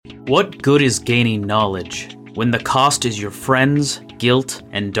What good is gaining knowledge when the cost is your friends, guilt,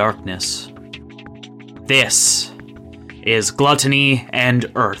 and darkness? This is Gluttony and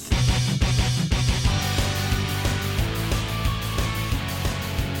Earth.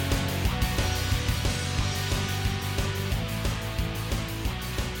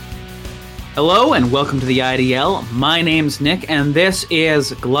 Hello and welcome to the IDL. My name's Nick and this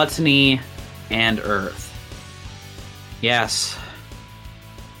is Gluttony and Earth. Yes.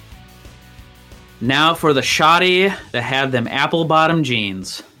 Now for the shoddy that had them apple-bottom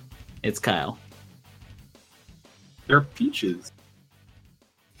jeans. It's Kyle. They're peaches.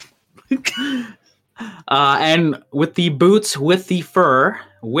 And with the boots, with the fur,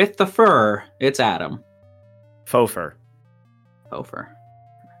 it's Adam. Faux fur.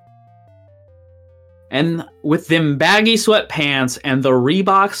 And with them baggy sweatpants and the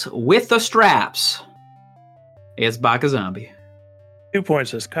Reeboks with the straps, it's Baka Zombie. 2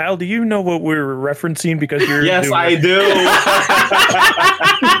 points. Says Kyle, do you know what we're referencing? Because you're yes, I do.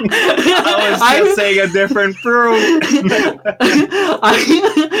 I was just saying a different fruit.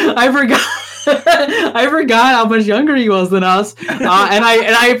 I forgot. I forgot how much younger he was than us, and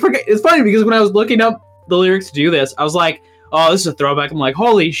I forget. It's funny because when I was looking up the lyrics to do this, I was like, "Oh, this is a throwback." I'm like,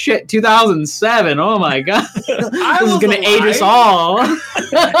 "Holy shit, 2007! Oh my god, this is gonna age us all."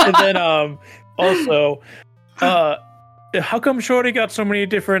 And then also, how come Shorty got so many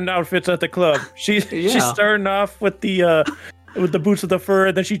different outfits at the club? She's starting off with the boots with the fur,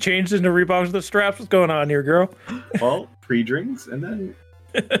 and then she changed into Reeboks with the straps. What's going on here, girl? Well, pre-drinks and then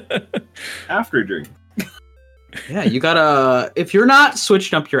after drinks. Yeah, you gotta. If you're not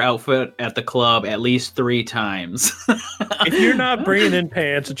switching up your outfit at the club at least 3 times, if you're not bringing in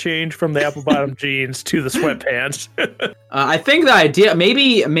pants, a change from the apple-bottom jeans to the sweatpants. I think the idea,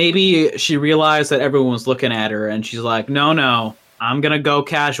 maybe she realized that everyone was looking at her, and she's like, "No, I'm gonna go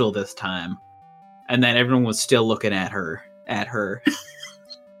casual this time," and then everyone was still looking at her.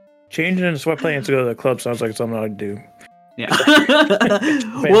 Changing into sweatpants to go to the club sounds like something I'd do. Yeah.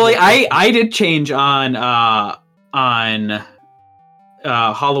 Well, I did change on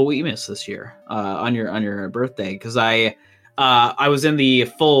Halloween this year on your birthday because I was in the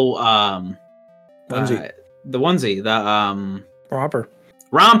full onesie. The onesie, the romper.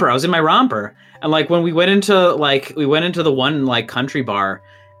 I was in my romper, and like when we went into the one like country bar,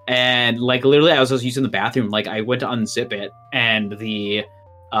 and like literally I was just using the bathroom, like I went to unzip it and the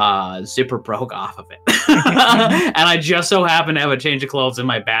zipper broke off of it. And I just so happened to have a change of clothes in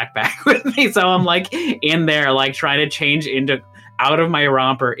my backpack with me, so I'm like in there like trying to change out of my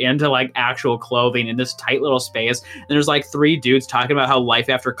romper into like actual clothing in this tight little space, and there's like 3 dudes talking about how life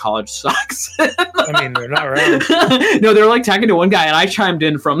after college sucks. I mean, they're not wrong. No, they were like talking to one guy, and I chimed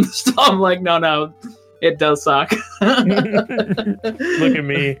in from the stall. I'm like, no, it does suck. Look at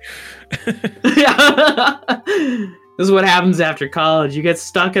me. Yeah. This is what happens after college. You get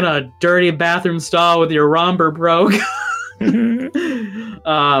stuck in a dirty bathroom stall with your romper broke.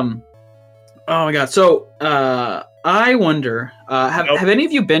 Oh my god. So, I wonder, have any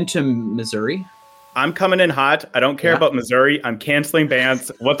of you been to Missouri? I'm coming in hot. I don't care about Missouri. I'm canceling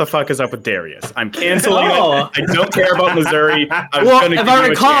bans. What the fuck is up with Darius? I'm canceling it. I don't care about Missouri. Well, if I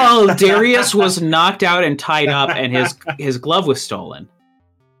recall, Darius was knocked out and tied up, and his glove was stolen.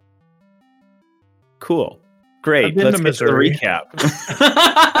 Cool. Great. Let's get to the recap.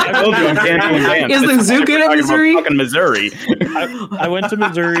 I told you I'm canceling bans. Is the zoo good at Missouri? Fucking Missouri. I went to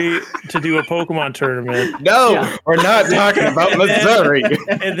Missouri to do a Pokemon tournament. No, we're not talking about Missouri.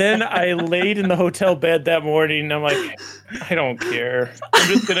 And then I laid in the hotel bed that morning, and I'm like, I don't care. I'm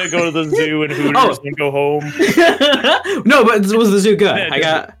just gonna go to the zoo and Hooters and go home. No, but was the zoo good?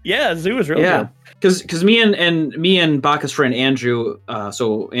 The zoo was really good. Because me and Baka's friend Andrew,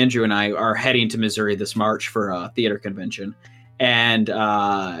 so Andrew and I are heading to Missouri this March for a theater convention, and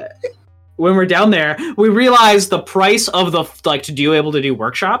when we're down there, we realize the price of to be able to do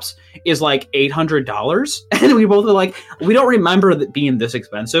workshops is like $800, and we both are like, we don't remember that being this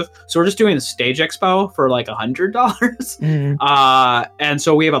expensive, so we're just doing a stage expo for like $100, and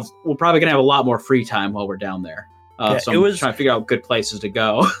so we're probably gonna have a lot more free time while we're down there. So I'm trying to figure out good places to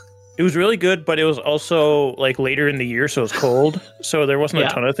go. It was really good, but it was also like later in the year, so it was cold. So there wasn't a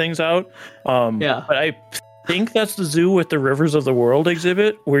ton of things out. But I think that's the zoo with the Rivers of the World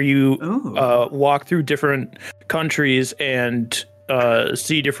exhibit, where you walk through different countries and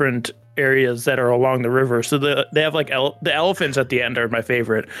see different areas that are along the river. So they have like the elephants at the end are my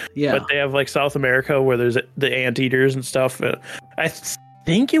favorite. Yeah. But they have like South America where there's the anteaters and stuff. I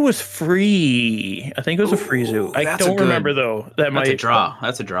think it was free. I think it was a free zoo. I don't remember though. That's a draw.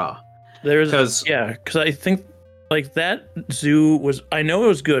 That's a draw. Because I think Like that zoo was, I know it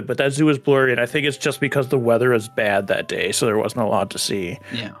was good, but that zoo was blurry, and I think it's just because the weather was bad that day, so there wasn't a lot to see.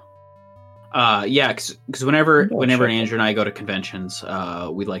 Yeah. Because whenever Andrew and I go to conventions,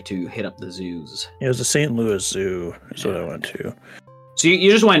 we like to hit up the zoos. It was the St. Louis Zoo is what I went to. So you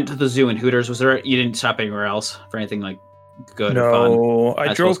just went to the zoo in Hooters. You didn't stop anywhere else for anything like good or fun? No,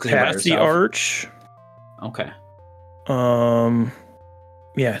 I drove past the arch. Okay.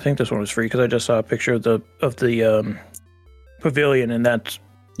 Yeah, I think this one was free because I just saw a picture of the pavilion, and that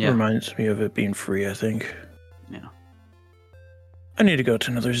reminds me of it being free, I think. Yeah. I need to go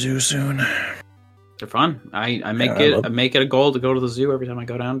to another zoo soon. They're fun. I make it a goal to go to the zoo every time I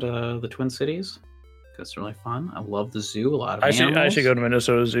go down to the Twin Cities. It's really fun. I love the zoo. A lot of animals. I should go to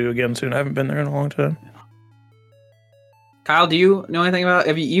Minnesota Zoo again soon. I haven't been there in a long time. Yeah. Kyle, do you know anything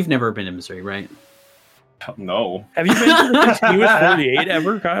about? You've never been to Missouri, right? No. Have you been to the Continuous 48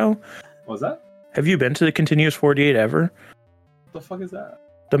 ever, Kyle? What was that? Have you been to the Continuous 48 ever? What the fuck is that?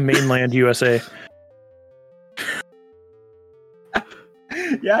 The mainland USA.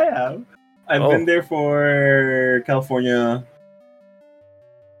 Yeah, I have. I've been there for California.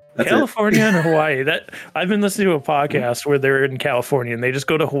 California and Hawaii. I've been listening to a podcast where they're in California and they just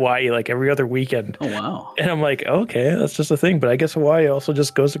go to Hawaii like every other weekend. Oh wow! And I'm like, okay, that's just a thing. But I guess Hawaii also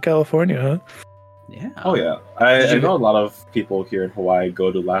just goes to California, huh? Yeah. Oh yeah. I know a lot of people here in Hawaii go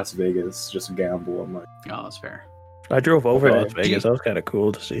to Las Vegas just to gamble. I'm like, oh, that's fair. I drove over to Las Vegas. That was kind of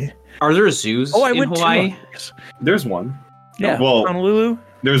cool to see. Are there zoos in Hawaii? There's one. Yeah. Well, Honolulu.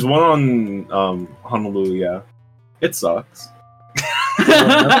 There's one on Honolulu. Yeah. It sucks.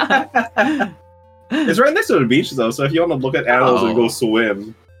 It's right next to the beach though, so if you want to look at animals and go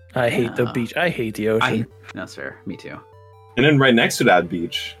swim. I hate the beach. I hate the ocean. That's fair. Me too. And then right next to that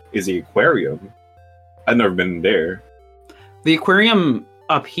beach is the aquarium. I've never been there. The aquarium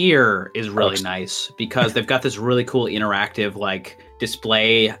up here is really nice because they've got this really cool interactive like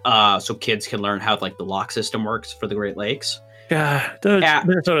display, so kids can learn how like the lock system works for the Great Lakes. Yeah, the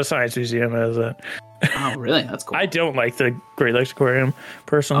Minnesota Science Museum has that. Oh, really? That's cool. I don't like the Great Lakes Aquarium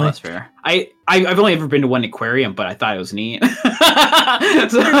personally. Oh, that's fair. I've only ever been to one aquarium, but I thought it was neat.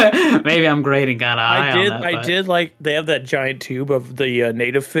 So maybe I'm great and got an eye on that. I did like they have that giant tube of the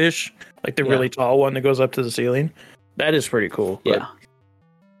native fish, like the really tall one that goes up to the ceiling. That is pretty cool. Yeah.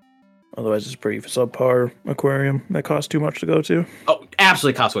 Otherwise, it's a pretty subpar aquarium that costs too much to go to. Oh,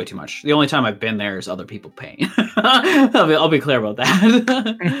 absolutely costs way too much. The only time I've been there is other people paying. I'll be clear about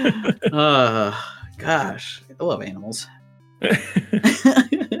that. Gosh, I love animals.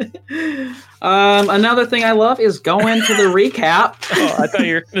 Another thing I love is going to the recap. Oh, I thought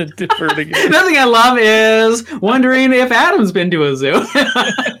you were going to defer it again. Another thing I love is wondering if Adam's been to a zoo.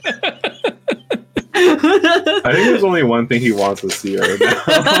 I think there's only one thing he wants to see right now.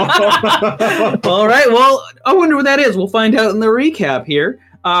 All right, well, I wonder what that is. We'll find out in the recap here.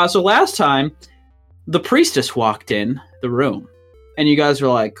 So last time, the priestess walked in the room, and you guys were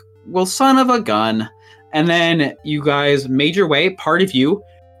like, well, son of a gun. And then you guys made your way, part of you,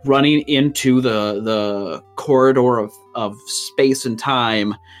 running into the corridor of space and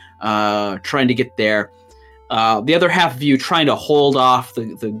time, trying to get there. The other half of you trying to hold off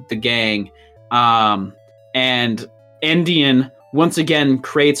the gang. And Endian once again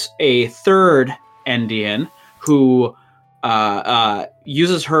creates a third Endian who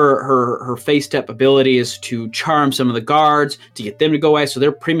uses her face step abilities to charm some of the guards to get them to go away. So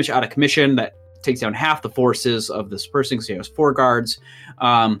they're pretty much out of commission. That takes down half the forces of this person. So he has 4 guards.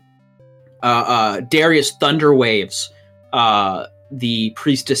 Darius thunderwaves the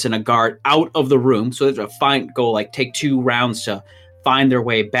priestess and a guard out of the room. So they have to take 2 rounds to find their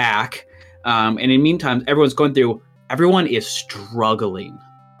way back. And in the meantime, everyone is struggling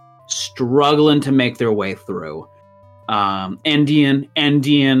to make their way through.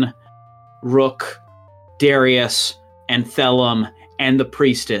 Endian, Rook, Darius, and Thelum, and the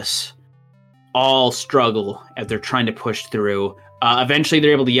priestess all struggle as they're trying to push through. Eventually,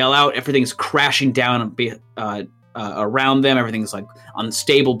 they're able to yell out. Everything's crashing down around them. Everything's like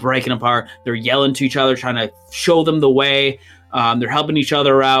unstable, breaking apart. They're yelling to each other, trying to show them the way. They're helping each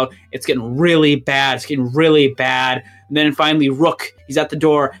other out. It's getting really bad. And then finally, Rook, he's at the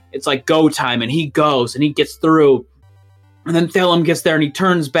door. It's like go time, and he goes, and he gets through. And then Thelum gets there, and he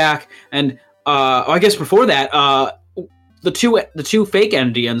turns back. And I guess before that, the two fake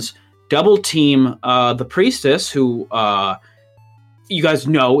Endians double team the priestess, who you guys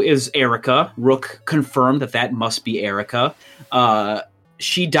know is Erica. Rook confirmed that must be Erica.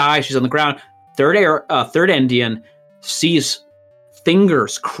 She dies. She's on the ground. Third Endian sees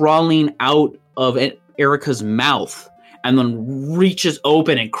fingers crawling out of Erica's mouth, and then reaches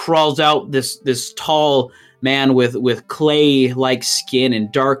open and crawls out this tall man with clay-like skin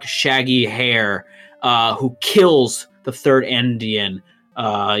and dark, shaggy hair, who kills the third Endian,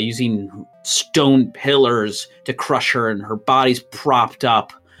 using stone pillars to crush her, and her body's propped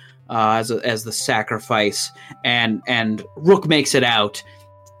up as the sacrifice. And Rook makes it out.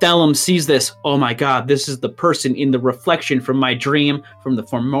 Thellum sees this. Oh my God, this is the person in the reflection from my dream from the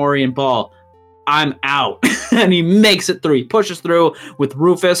Fomorian ball. I'm out. And he makes it through. He pushes through with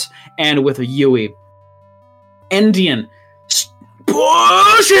Rufus and with Yui. Endian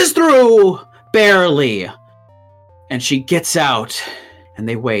pushes through, barely. And she gets out. And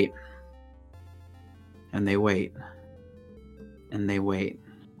they wait. And they wait. And they wait.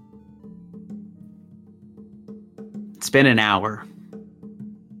 It's been an hour.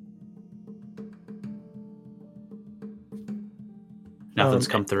 Nothing's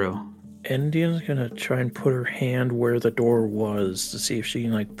come through. Endian's gonna try and put her hand where the door was to see if she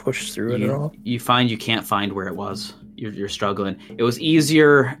can like push through it at all. You find you can't find where it was. You're struggling. It was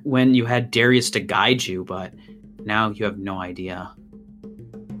easier when you had Darius to guide you, but now you have no idea.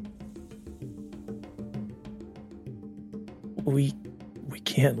 We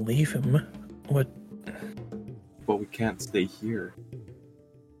can't leave him. What? But we can't stay here.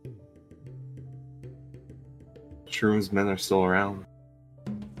 Shroom's men are still around.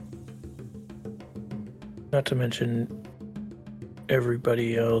 Not to mention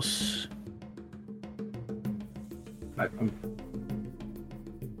everybody else.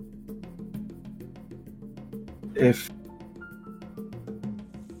 If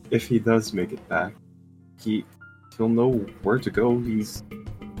he does make it back, he'll know where to go. He's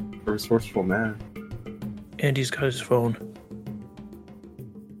a resourceful man. And he's got his phone.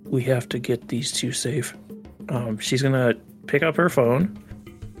 We have to get these two safe. She's gonna pick up her phone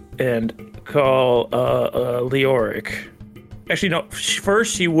and call Leoric. Actually, no.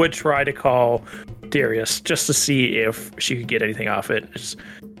 First, she would try to call Darius just to see if she could get anything off it.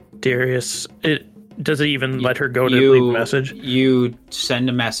 Darius, does it even let her go to leave a message? You send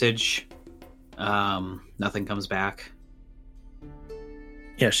a message. Nothing comes back.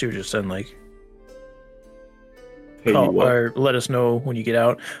 Yeah, she would just send like, hey, call, or let us know when you get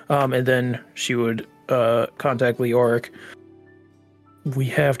out. And then she would contact Leoric. We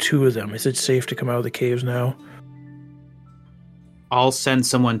have two of them. Is it safe to come out of the caves now? I'll send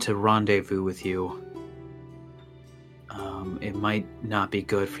someone to rendezvous with you. It might not be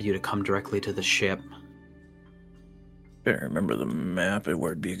good for you to come directly to the ship. Better remember the map and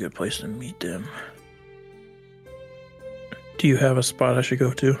where it'd be a good place to meet them. Do you have a spot I should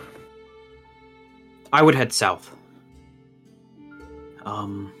go to? I would head south.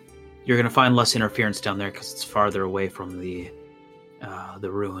 You're gonna find less interference down there because it's farther away from the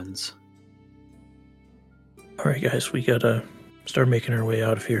ruins. All right, guys, we gotta start making our way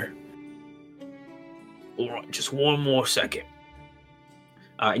out of here. All right, just one more second.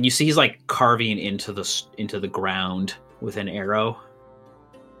 And you see he's like carving into the ground with an arrow.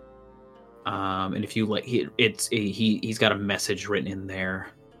 And if you like, he's got a message written in there,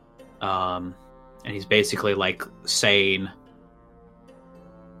 and he's basically like saying,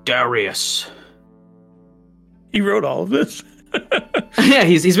 Darius. He wrote all of this. Yeah,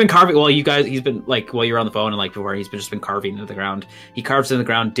 he's been carving. Well, you guys, he's been like while you're on the phone and like before, he's just been carving into the ground. He carves in the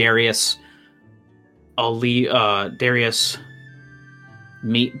ground, Darius. Darius,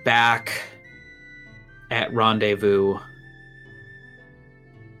 meet back at rendezvous.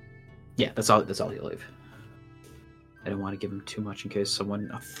 Yeah, that's all he'll leave. I didn't want to give him too much in case someone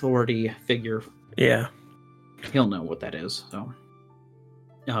authority figure. Yeah, he'll know what that is. So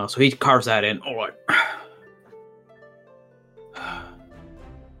he carves that in. All right.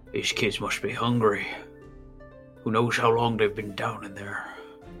 These kids must be hungry. Who knows how long they've been down in there?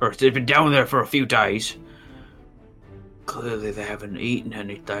 Or they've been down there for a few days. Clearly they haven't eaten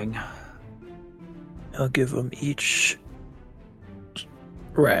anything. I'll give them each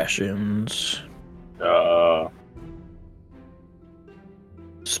rations.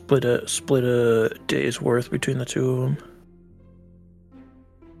 Split a day's worth between the two of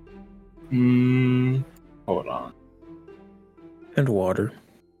them. Hold on. And water.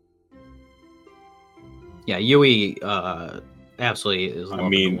 Yeah, Yui absolutely is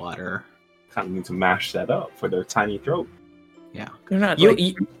loving the water. Kind of need to mash that up for their tiny throat. Yeah, they're not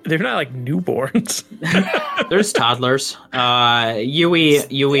like newborns. There's toddlers.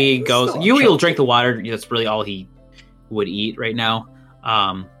 Yui goes. Yui will drink the water. That's really all he would eat right now.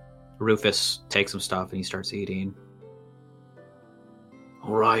 Rufus takes some stuff and he starts eating.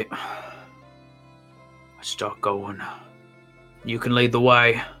 All right, let's start going. You can lead the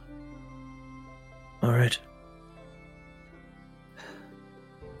way. All right.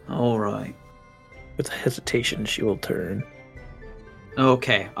 All right. With hesitation, she will turn.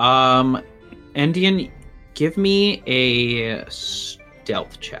 Okay. Endian, give me a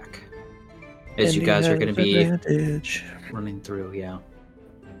stealth check. As you guys are going to be running through, yeah.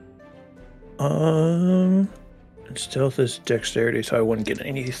 Stealth is dexterity, so I wouldn't get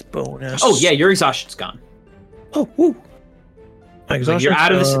any bonus. Oh, yeah, your exhaustion's gone. Oh, woo. Like you're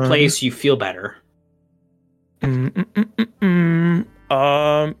out of this place, you feel better. You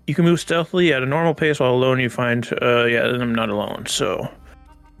can move stealthily at a normal pace while alone. You find, then I'm not alone, so.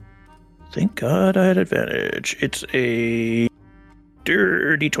 Thank God I had advantage. It's a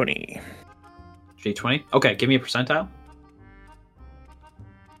dirty 20. D20? Okay, give me a percentile.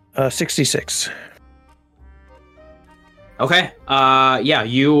 66. Okay. Yeah,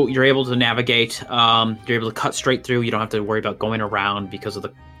 you're able to navigate. You're able to cut straight through. You don't have to worry about going around because of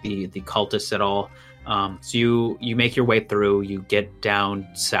the cultists at all. So you make your way through. You get down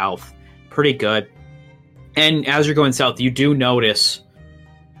south, pretty good. And as you're going south, you do notice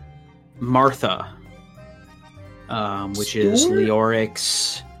Martha, which is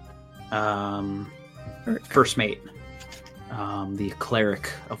Leoric's first mate, the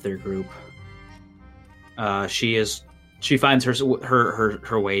cleric of their group. She finds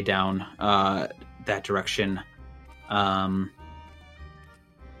her way down that direction.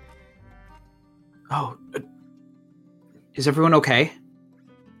 Is everyone okay?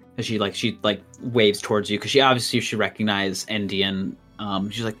 And she waves towards you because she recognizes Endian.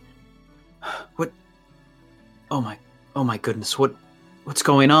 She's like, what? Oh my goodness! What's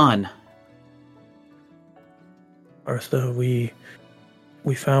going on? Artha, we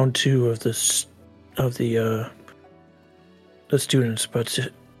found two of the students, but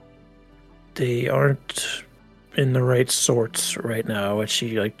they aren't in the right sorts right now. And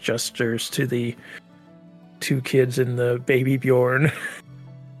she gestures to the two kids in the baby Bjorn.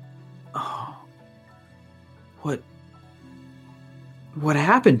 Oh, what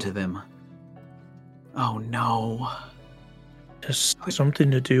happened to them? Oh no. Just something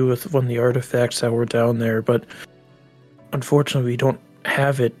to do with one of the artifacts that were down there, but unfortunately we don't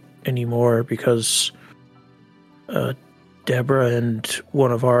have it anymore because Deborah and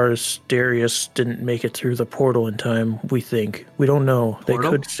one of ours, Darius, didn't make it through the portal in time, we think. We don't know.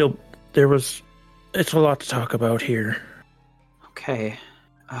 Portal? They could still... It's a lot to talk about here. Okay.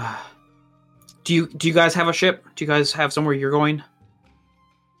 Do you guys have a ship? Do you guys have somewhere you're going?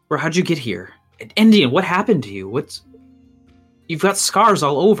 Or how'd you get here? Endian, what happened to you? You've got scars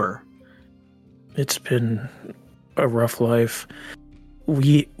all over. It's been a rough life.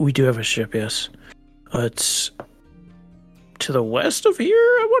 We do have a ship, yes. It's to the west of here,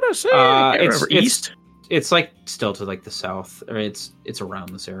 I want to say. It's east. It's still to the south, or it's around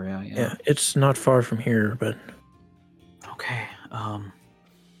this area. Yeah, it's not far from here, but okay.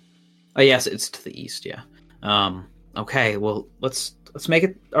 Yes, it's to the east. Yeah. Okay. Well, let's make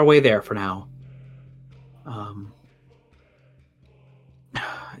it our way there for now.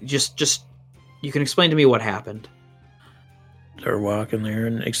 Just you can explain to me what happened. They're walking there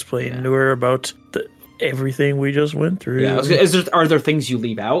and explaining to her about everything we just went through. Yeah. Are there things you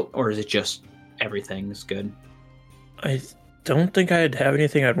leave out, or is it just everything's good? I don't think I'd have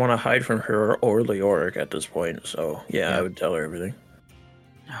anything I'd want to hide from her or Leoric at this point. So yeah, I would tell her everything.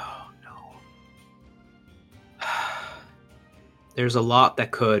 Oh no. There's a lot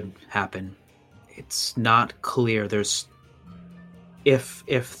that could happen. It's not clear. If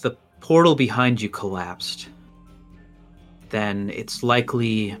the portal behind you collapsed, then it's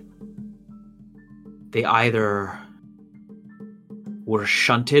likely they either were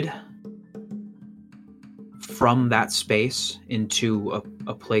shunted from that space into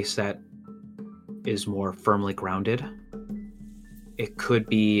a place that is more firmly grounded. It could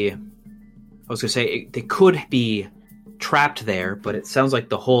be, they could be trapped there, but it sounds like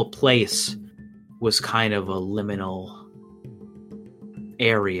the whole place was kind of a liminal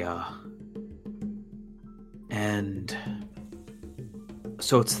area. And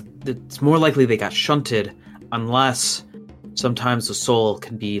so it's more likely they got shunted, unless sometimes the soul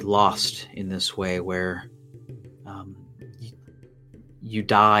can be lost in this way where you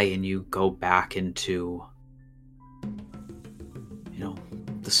die and you go back into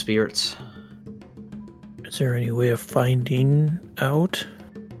the spirits. Is there any way of finding out?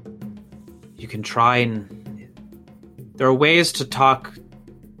 You can try, and there are ways to talk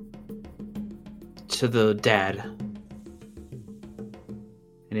to the dead,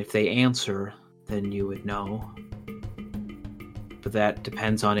 and if they answer, then you would know. But that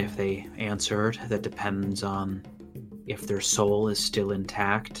depends on if they answered. That depends on if their soul is still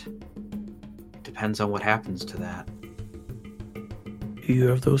intact. It depends on what happens to that. Do you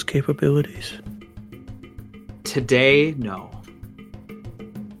have those capabilities? Today, no.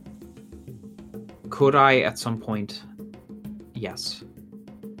 Could I at some point? Yes.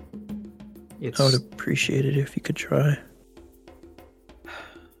 I would appreciate it if you could try.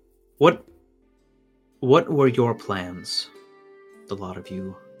 What were your plans? The lot of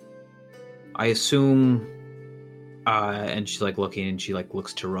you. I assume, and she's like looking, and she like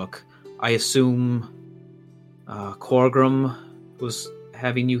looks to Rook. I assume, Corgrim was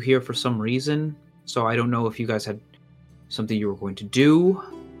having you here for some reason. So I don't know if you guys had something you were going to do.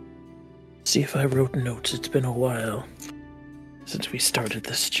 See if I wrote notes. It's been a while since we started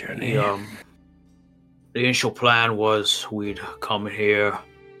this journey. The initial plan was we'd come here,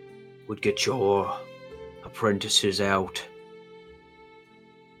 we'd get your apprentices out,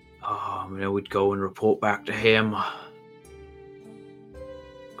 and then we'd go and report back to him,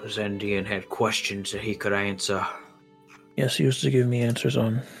 because Endian had questions that he could answer. Yes, he used to give me answers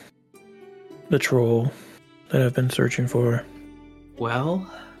on the troll that I've been searching for. Well,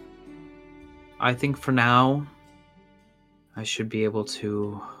 I think for now, I should be able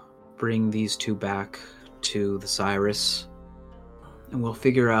to bring these two back to the Cyrus, and we'll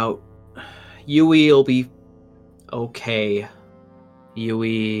figure out. Yui will be okay.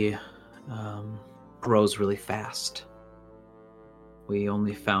 Yui grows really fast. We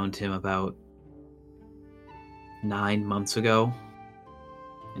only found him about 9 months ago,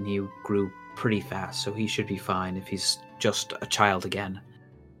 and he grew pretty fast, so he should be fine if he's just a child again.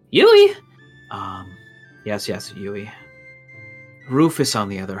 Yui! Yes, Yui. Rufus, on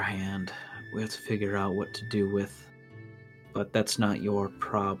the other hand, we have to figure out what to do with, but that's not your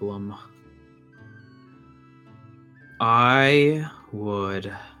problem. I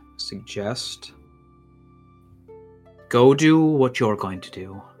would suggest go do what you're going to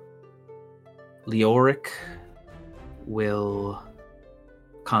do. Leoric will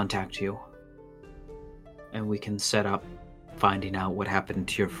contact you, and we can set up finding out what happened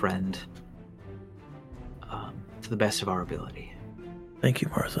to your friend to the best of our ability. Thank you,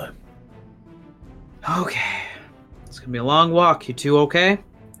 Martha. Okay. It's gonna be a long walk. You two okay?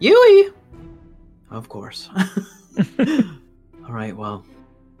 Yui! Of course. Alright, well.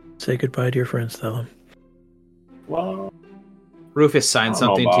 Say goodbye to your friends, tell them. Well, Rufus signed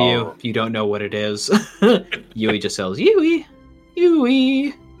something to you. If you don't know what it is. Yui just says, Yui!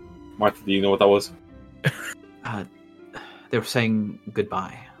 Yui! Martha, do you know what that was? They were saying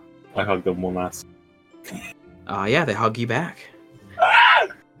goodbye. I hugged them one last. Yeah, they hug you back.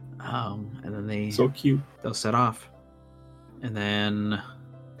 And then so cute. They'll set off. And then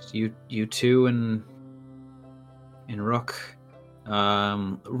you two and Rook.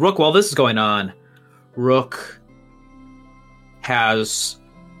 Rook, while this is going on, Rook has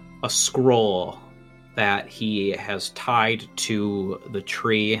a scroll that he has tied to the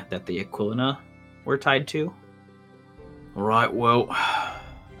tree that the Aquilina were tied to. Alright, well, are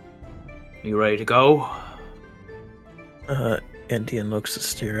you ready to go? Endian looks to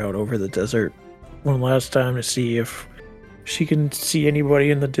stare out over the desert one last time to see if she can see anybody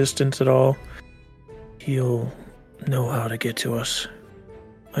in the distance at all. He'll know how to get to us.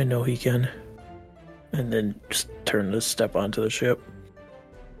 I know he can. And then just turn to step onto the ship.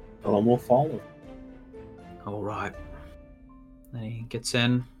 And we'll follow. Alright. Then he gets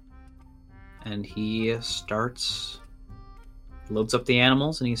in, and he loads up the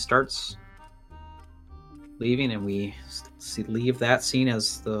animals, and he starts leaving, and we leave that scene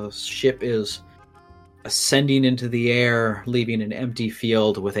as the ship is ascending into the air, leaving an empty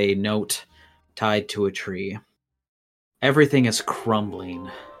field with a note tied to a tree. Everything is crumbling.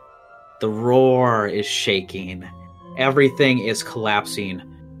 The roar is shaking. Everything is collapsing.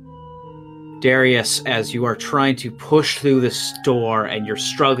 Darius, as you are trying to push through this door and you're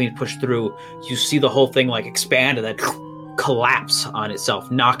struggling to push through, you see the whole thing like expand and then collapse on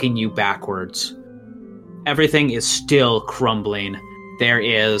itself, knocking you backwards. Everything is still crumbling. There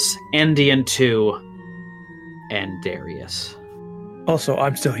is Endian 2 and Darius. Also,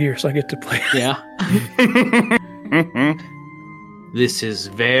 I'm still here, so I get to play. Yeah. This is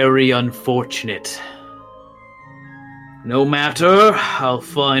very unfortunate. No matter, I'll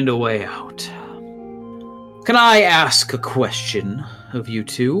find a way out. Can I ask a question of you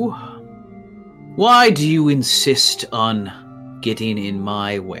two? Why do you insist on getting in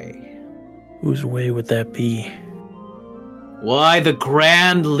my way? Whose way would that be? Why the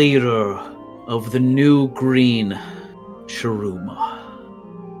grand leader of the New Green, Shuruma.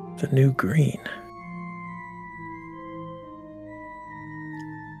 The New Green?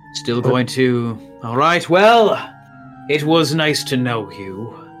 Still going to... Alright, well, it was nice to know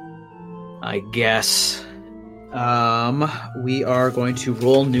you. I guess. We are going to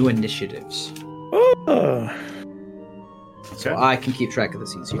roll new initiatives. so I can keep track of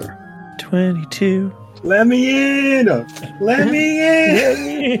this easier. 22. Let me in! Let me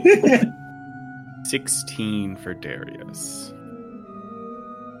in! 16 for Darius.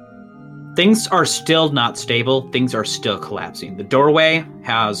 Things are still not stable. Things are still collapsing. The doorway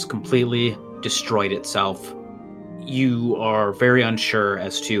has completely destroyed itself. You are very unsure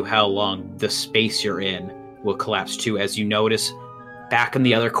as to how long the space you're in will collapse to, as you notice back in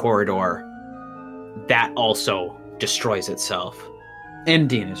the other corridor, that also destroys itself. And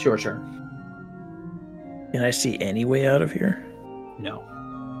Dean, it's your turn. Can I see any way out of here? No.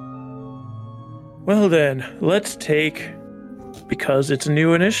 Well then, let's take, because it's a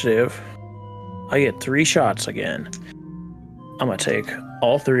new initiative, I get 3 shots again. I'm gonna take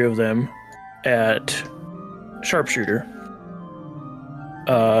all 3 of them at sharpshooter.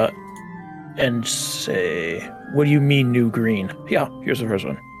 And say, what do you mean new green? Yeah, here's the first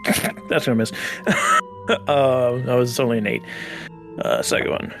one. That's gonna miss. That was only an 8.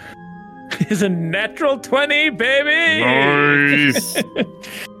 Second one is a natural 20, baby! Nice!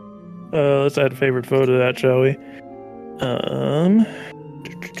 Let's add a favorite photo to that, shall we?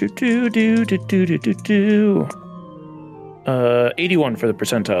 81 for the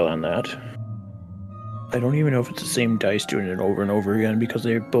percentile on that. I don't even know if it's the same dice doing it over and over again because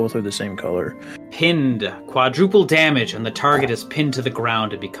they both are the same color. Pinned. Quadruple damage, and the target is pinned to the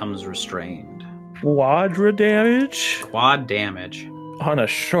ground and becomes restrained. Quadra damage? Quad damage. On a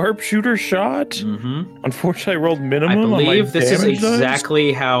sharpshooter shot? Mm-hmm. Unfortunately, I rolled minimum. I believe this is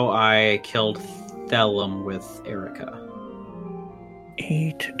exactly dice. how I killed Thelum with Erica.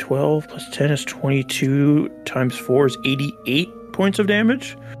 8, 12 plus 10 is 22 times 4 is 88 points of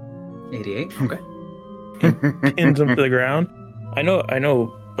damage. 88? Okay. Pins him to the ground. I know,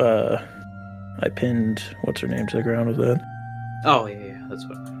 I pinned, what's her name, to the ground with that. Oh, yeah, that's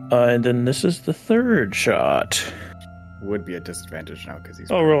what. And then this is the third shot. Would be a disadvantage now because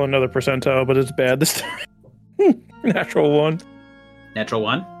he's... I'll roll another percentile, but it's bad this time. Natural 1. Natural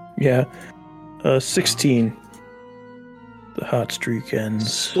 1? Yeah. 16. The hot streak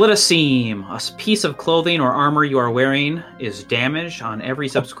ends. Split a seam. A piece of clothing or armor you are wearing is damaged on every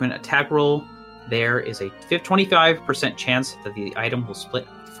subsequent attack roll. There is a 25% chance that the item will split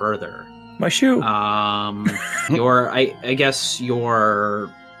further. My shoe. Your, I guess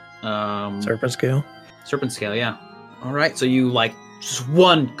your, Serpent scale. Serpent scale, yeah. All right, so you just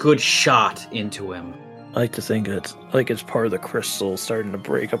one good shot into him. I like to think it's part of the crystal starting to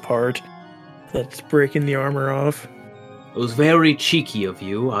break apart. That's breaking the armor off. It was very cheeky of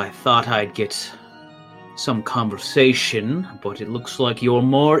you. I thought I'd get some conversation, but it looks like you're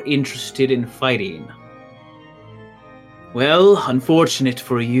more interested in fighting. Well, unfortunate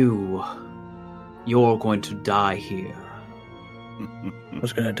for you, you're going to die here. I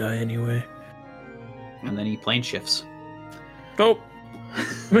was gonna die anyway. And then he plane shifts. Oh!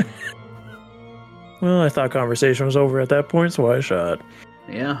 Well, I thought conversation was over at that point, so I shot.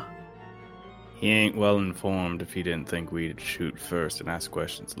 Yeah. He ain't well informed if he didn't think we'd shoot first and ask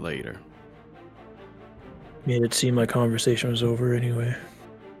questions later. Made it seem like conversation was over anyway.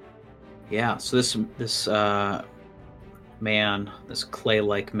 Yeah, so this man, this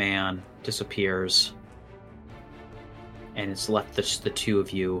clay-like man, disappears. And it's left the two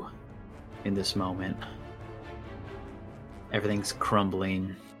of you in this moment. Everything's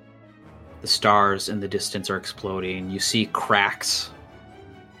crumbling. The stars in the distance are exploding. You see cracks.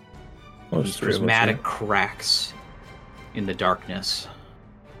 Prismatic cracks in the darkness.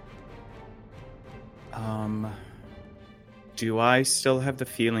 Do I still have the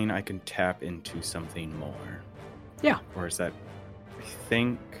feeling I can tap into something more? Yeah. Or is that... I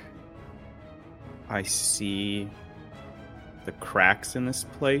think I see the cracks in this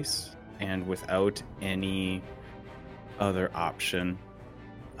place, and without any other option,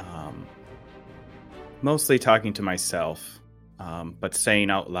 mostly talking to myself, but saying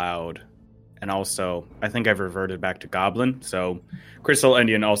out loud, and also, I think I've reverted back to Goblin, so Crystal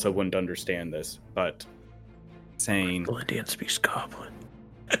Indian also wouldn't understand this, but saying... Crystal Indian speaks Goblin.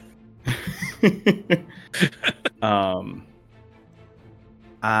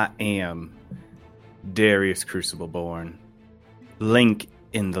 I am Darius Crucibleborn, Link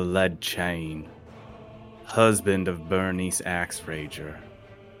in the Lead Chain, husband of Bernice Axerager,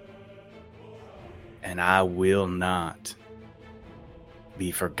 and I will not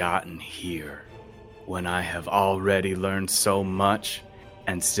be forgotten here when I have already learned so much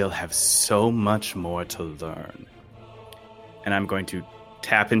and still have so much more to learn. And I'm going to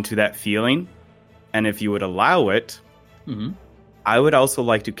tap into that feeling, and if you would allow it, I would also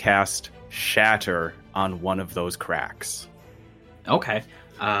like to cast Shatter on one of those cracks. Okay.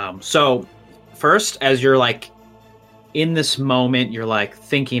 So first, as you're in this moment, you're like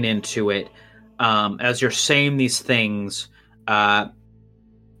thinking into it. As you're saying these things,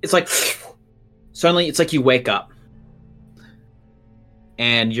 it's like suddenly it's like you wake up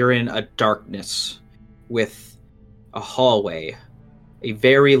and you're in a darkness with a hallway, a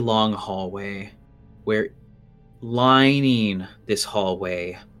very long hallway, where lining this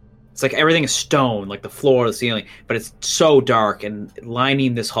hallway, it's like everything is stone, like the floor, the ceiling, but it's so dark, and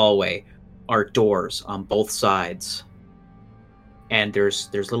lining this hallway are doors on both sides. And there's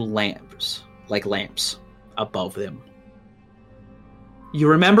little lamps, like lamps, above them. You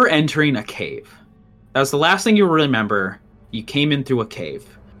remember entering a cave. That was the last thing you remember. You came in through a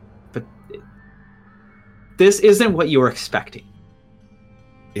cave. But this isn't what you were expecting.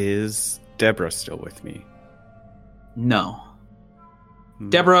 Is Deborah still with me? No.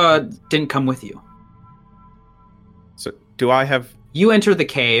 Deborah didn't come with you. So, do I have... You entered the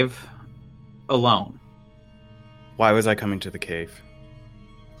cave alone. Why was I coming to the cave?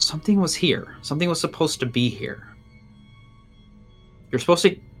 Something was here. Something was supposed to be here. You're supposed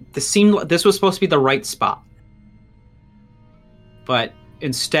to... This was supposed to be the right spot. But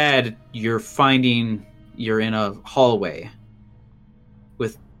instead, you're finding you're in a hallway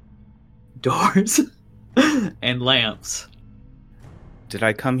with doors and lamps. Did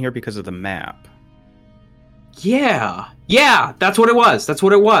I come here because of the map? Yeah, that's what it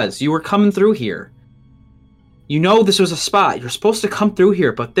was. You were coming through here. You know this was a spot. You're supposed to come through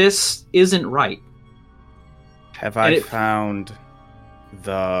here, but this isn't right. Have I found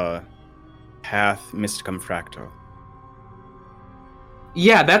the path Mysticum Fracto?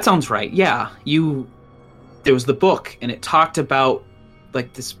 Yeah, that sounds right. Yeah, there was the book, and it talked about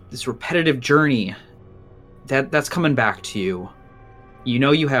like this repetitive journey that's coming back to you. You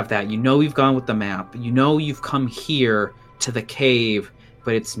know you have that. You know you've gone with the map. You know you've come here to the cave,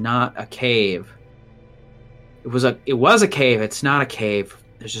 but it's not a cave. It was a cave. It's not a cave.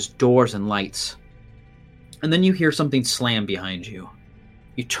 There's just doors and lights. And then you hear something slam behind you.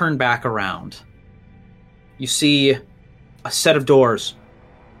 You turn back around. You see a set of doors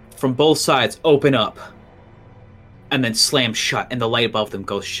from both sides open up and then slam shut, and the light above them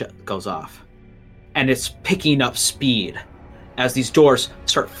goes off. And it's picking up speed as these doors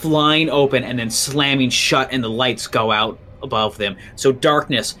start flying open and then slamming shut, and the lights go out above them. So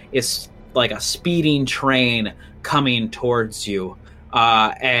darkness is like a speeding train coming towards you.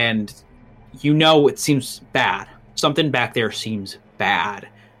 And you know it seems bad. Something back there seems bad.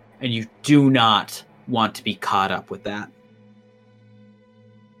 And you do not want to be caught up with that.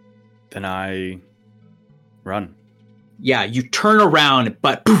 Then I run. Yeah, you turn around,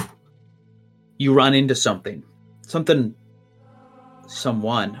 but poof, you run into something.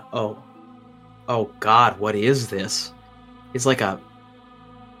 Someone. Oh God, what is this? It's like a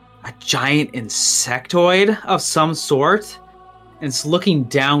giant insectoid of some sort, and it's looking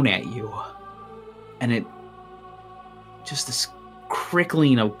down at you. And it just this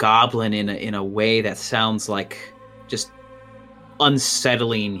crickling of goblin in a way that sounds like just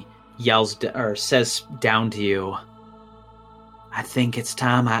unsettling, yells or says down to you, I think it's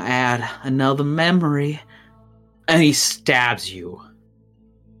time I add another memory. And he stabs you.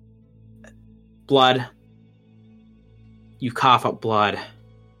 Blood. You cough up blood.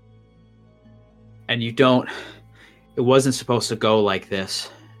 And you don't... It wasn't supposed to go like this.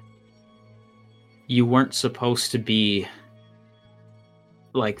 You weren't supposed to be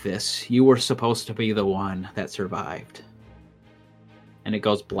like this. You were supposed to be the one that survived. And it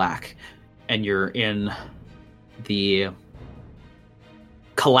goes black. And you're in the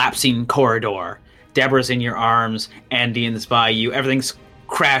collapsing corridor. Deborah's in your arms. Andian's by you. Everything's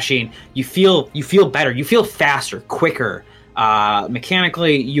crashing. You feel better. You feel faster, quicker.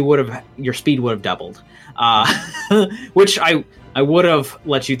 Mechanically, your speed would have doubled. Which I would have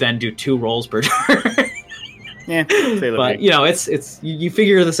let you then do 2 rolls per turn. Yeah, but it's you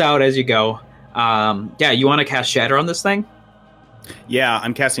figure this out as you go. You want to cast Shatter on this thing? Yeah,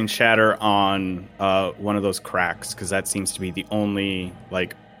 I'm casting Shatter on one of those cracks because that seems to be the only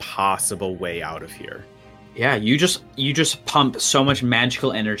possible way out of here. Yeah, you just pump so much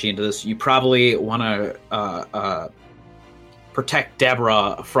magical energy into this. You probably want to protect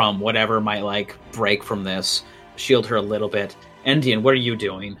Deborah from whatever might break from this. Shield her a little bit. Endian, what are you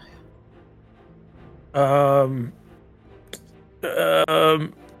doing?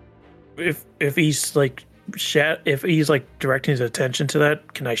 If he's if he's directing his attention to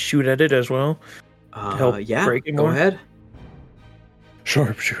that, can I shoot at it as well? To help break it more? Go ahead.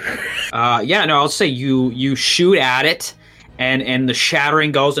 Sharpshooter. I'll say you shoot at it, and the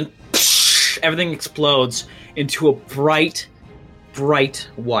shattering goes, and everything explodes into a bright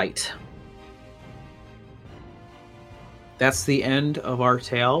white. that's the end of our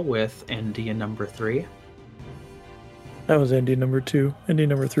tale with Indian number 3. That was Indian number 2. Indian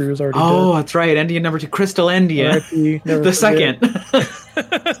number 3 was already dead. That's right. Indian number 2. Crystal Indian. The second.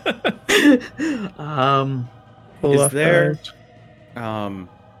 Is there...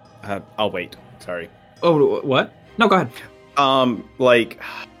 I'll wait. Sorry. Oh, what? No, go ahead.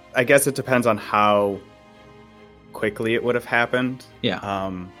 I guess it depends on how quickly it would have happened.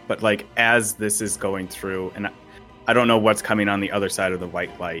 Yeah. But as this is going through, and I don't know what's coming on the other side of the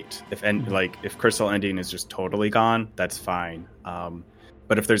white light. If Crystal Ending is just totally gone, that's fine.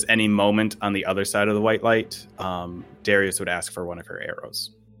 But if there's any moment on the other side of the white light, Darius would ask for one of her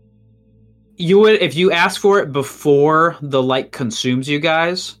arrows. You would, if you ask for it before the light consumes you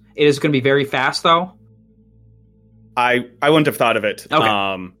guys. It is going to be very fast, though. I wouldn't have thought of it.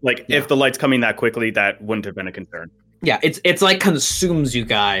 Okay. If the light's coming that quickly, that wouldn't have been a concern. Yeah, it's like consumes you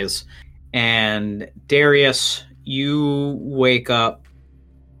guys, and Darius, you wake up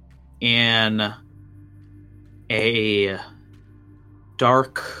in a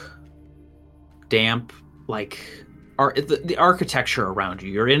dark, damp, the architecture around you.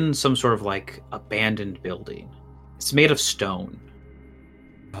 You're in some sort of abandoned building. It's made of stone.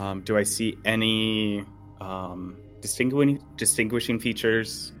 Do I see any distinguishing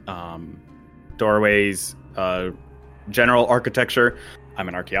features? Doorways, general architecture. I'm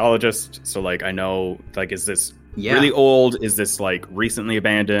an archaeologist, so I know is this really old? Is this recently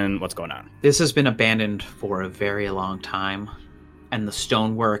abandoned? What's going on? This has been abandoned for a very long time, and the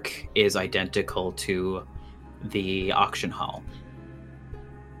stonework is identical to the auction hall.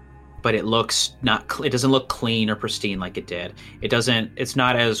 But it looks it doesn't look clean or pristine like it did. It's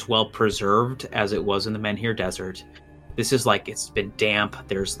not as well preserved as it was in the Menhir Desert. This is it's been damp.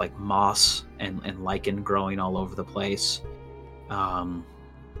 There's moss and lichen growing all over the place.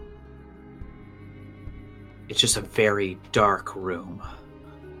 It's just a very dark room.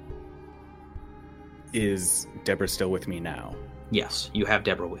 Is Deborah still with me now? Yes, you have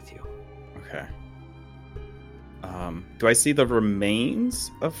Deborah with you. Okay. Do I see the remains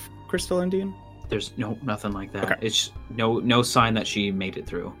of Crystal Indian? There's nothing like that. Okay. It's no sign that she made it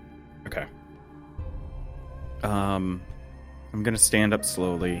through. Okay. I'm gonna stand up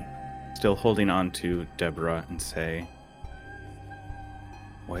slowly, still holding on to Deborah, and say,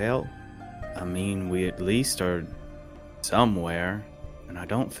 well, we at least are somewhere, and I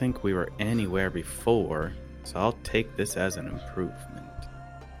don't think we were anywhere before, so I'll take this as an improvement.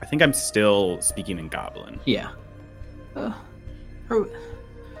 I think I'm still speaking in Goblin. Yeah.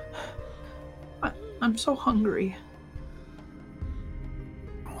 I'm so hungry.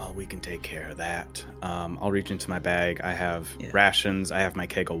 Well, we can take care of that. I'll reach into my bag. I have rations. I have my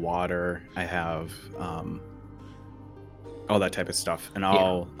keg of water. I have all that type of stuff, and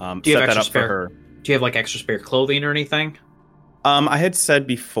I'll set that up for her. Do you have extra spare clothing or anything? I had said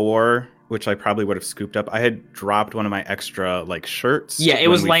before, which I probably would have scooped up, I had dropped one of my extra shirts. Yeah, it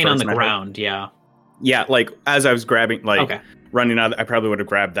was laying on the ground. Yeah. Yeah, as I was grabbing, running out, I probably would have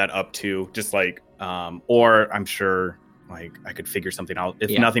grabbed that up too. Just or I'm sure I could figure something out.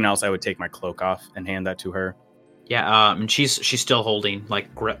 If nothing else, I would take my cloak off and hand that to her. Yeah, and she's still holding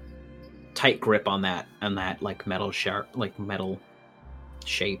tight grip on that metal metal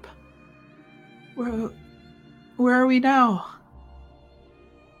shape. Where are we now?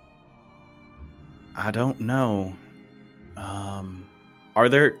 I don't know. Are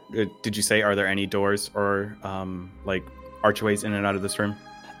there? Did you say are there any doors or archways in and out of this room?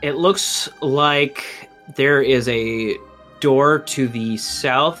 It looks like there is a door to the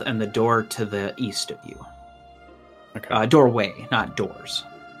south and the door to the east of you. Okay. Doorway, not doors.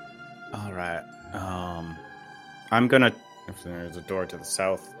 All right. I'm gonna. If there's a door to the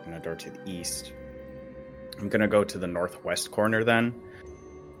south and a door to the east, I'm gonna go to the northwest corner then.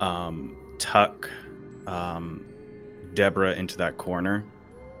 Tuck Deborah into that corner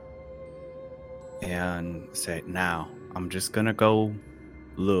and say, now I'm just gonna go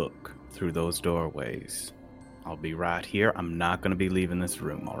look through those doorways. I'll be right here. I'm not gonna be leaving this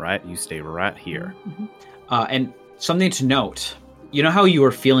room. All right, you stay right here. Mm-hmm. And something to note, you know how you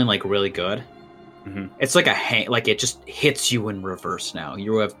were feeling really good? Mm-hmm. It's it just hits you in reverse now.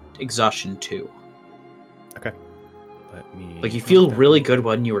 You have exhaustion 2. Okay. Let me you feel really good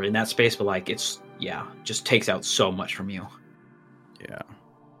when you were in that space, but just takes out so much from you. Yeah.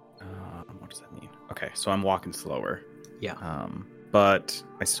 What does that mean? Okay, so I'm walking slower. Yeah. But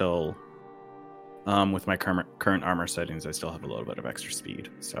I still, with my current armor settings, I still have a little bit of extra speed.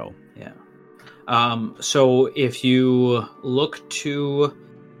 So yeah. So if you look to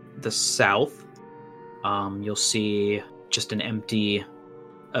the south, you'll see just an empty,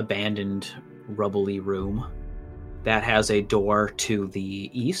 abandoned, rubbly room. that has a door to the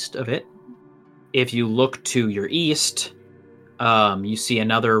east of it. If you look to your east, you see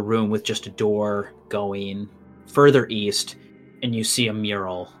another room with just a door going further east, and you see a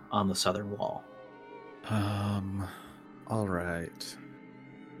mural on the southern wall. All right.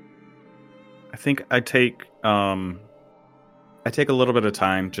 I think I take a little bit of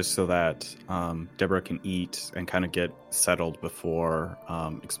time just so that Deborah can eat and kind of get settled before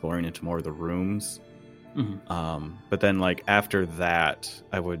exploring into more of the rooms. Mm-hmm. But then, like, after that,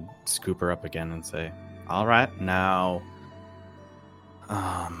 I would scoop her up again and say, "All right, now,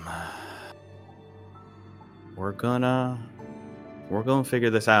 we're gonna figure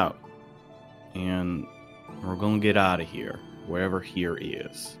this out, and we're gonna get out of here, wherever here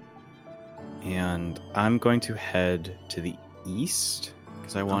is. And I'm going to head to the east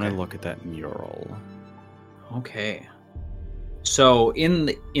because I want to look at that mural." Okay. So in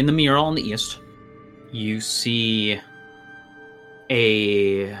the mural on the east, you see just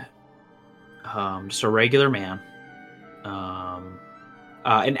a regular man,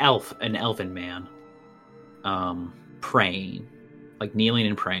 an elfin man, praying, like kneeling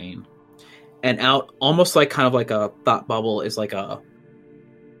and praying. And out, almost like kind of like a thought bubble, is like a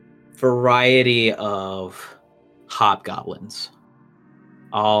variety of hobgoblins,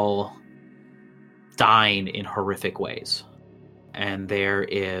 all dying in horrific ways. And there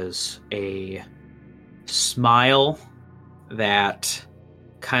is a smile that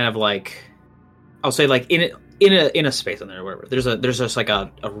kind of like, I'll say like in a space in there or whatever. There's just like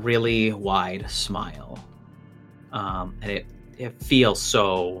a really wide smile, and it feels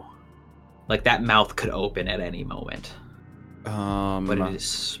so like that mouth could open at any moment, but it is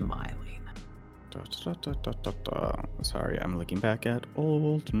smiling. Sorry, I'm looking back at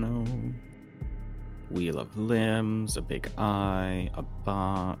old note. Wheel of limbs, a big eye, a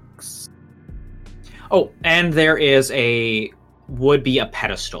box. Oh, and there is would be a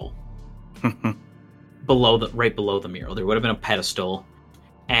pedestal right below the mural. There would have been a pedestal,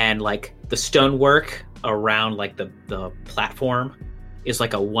 and like the stonework around like the platform is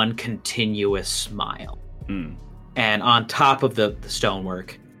like a one continuous smile. And on top of the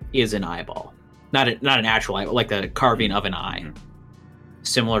stonework is an eyeball, not an actual eyeball, like the carving of an eye,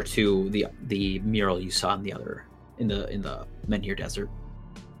 similar to the mural you saw in the Menhir Desert.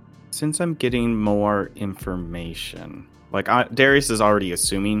 Since I'm getting more information, like Darius is already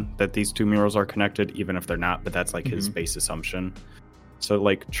assuming that these two murals are connected, even if they're not, but that's like his base assumption. So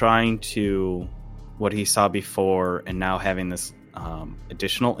like trying to what he saw before and now having this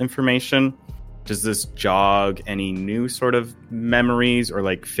additional information, does this jog any new sort of memories or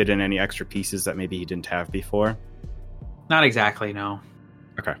like fit in any extra pieces that maybe he didn't have before? Not exactly, no.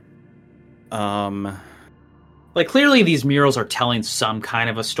 Okay. Like, clearly these murals are telling some kind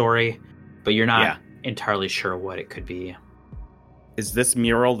of a story, but you're not entirely sure what it could be. Is this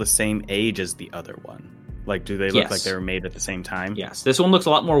mural the same age as the other one? Like, do they look like they were made at the same time? Yes. This one looks a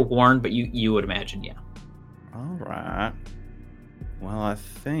lot more worn, but you would imagine, yeah. All right. Well, I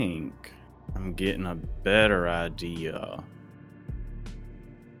think I'm getting a better idea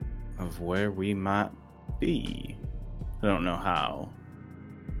of where we might be. I don't know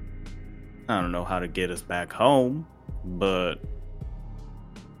how to get us back home, but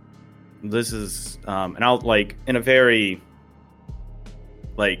this is and I'll like in a very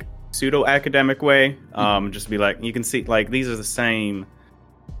like pseudo academic way just be like, you can see like these are the same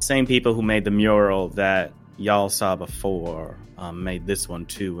people who made the mural that y'all saw before made this one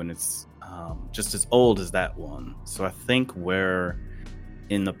too, and it's just as old as that one. So I think we're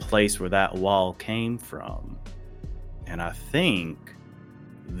in the place where that wall came from, and I think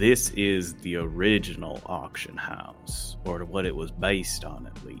this is the original auction house, or what it was based on,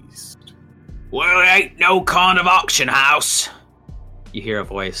 at least. Well, it ain't no kind of auction house. You hear a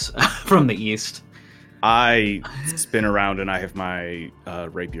voice from the east. I spin around and I have my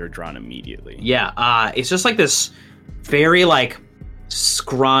rapier drawn immediately. Yeah, it's just like this very like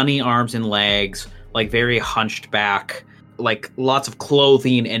scrawny arms and legs, like very hunched back, like lots of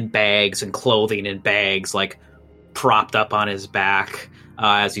clothing and bags, like propped up on his back.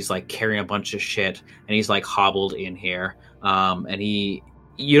 As he's like carrying a bunch of shit, and he's like hobbled in here. And you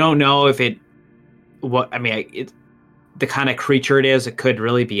don't know if the kind of creature it is. It could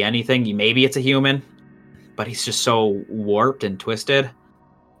really be anything. Maybe it's a human, but he's just so warped and twisted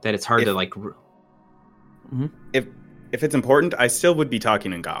that it's hard to like. Mm-hmm. If it's important, I still would be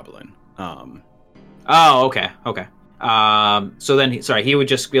talking in Goblin. Oh, okay. So then, he would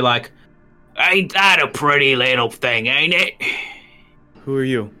just be like, "Ain't that a pretty little thing, ain't it?" Who are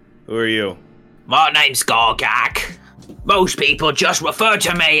you? My name's Gorgak. Most people just refer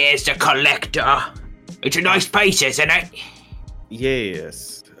to me as the Collector. It's a nice place, isn't it?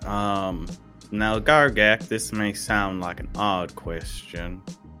 Yes. Now, Gargak, this may sound like an odd question.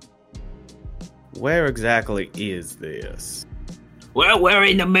 Where exactly is this? Well, we're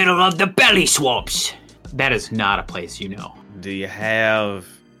in the middle of the belly swamps. That is not a place you know. Do you have...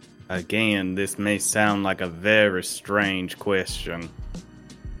 Again, this may sound like a very strange question.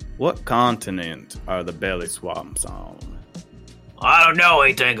 What continent are the belly swamps on? I don't know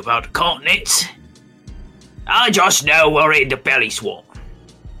anything about the continents. I just know we're in the belly swamp.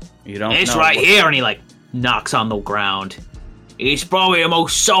 You don't it's know right what... here. And he, knocks on the ground. It's probably the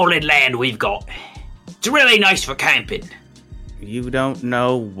most solid land we've got. It's really nice for camping. You don't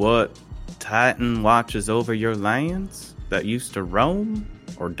know what Titan watches over your lands that used to roam?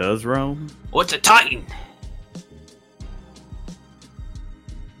 Or does roam? What's a Titan?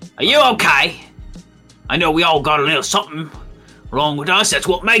 Are you okay? I know we all got a little something wrong with us. That's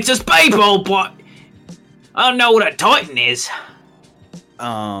what makes us people, but I don't know what a Titan is.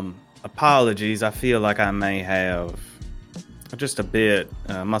 Apologies. I feel like I may have just a bit,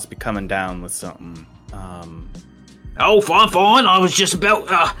 must be coming down with something. Oh, fine. I was just about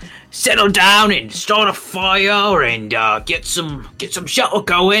to settle down and start a fire and get some shuttle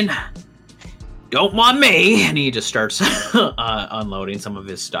going. Don't mind me. And he just starts unloading some of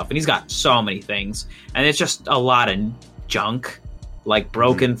his stuff. And he's got so many things. And it's just a lot of junk. Like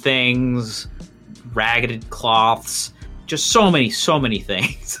broken things, ragged cloths, just so many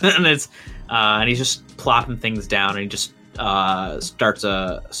things. And it's and he's just plopping things down, and he just starts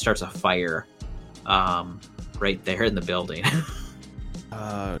a fire right there in the building.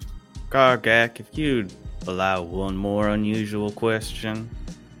 Gargak, if you'd allow one more unusual question,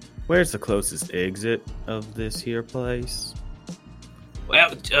 where's the closest exit of this here place? Well,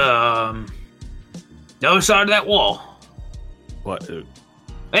 the other side of that wall. What?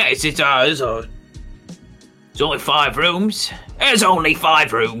 Yeah, it's only 5 rooms. There's only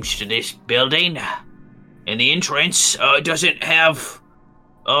 5 rooms to this building. And the entrance doesn't have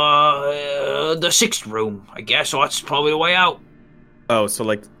the 6th room, I guess, so that's probably the way out. Oh,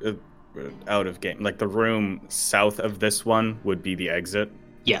 so out of game. Like the room south of this one would be the exit?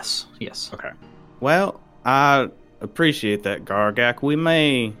 Yes. Okay. Well, I appreciate that, Gargak. We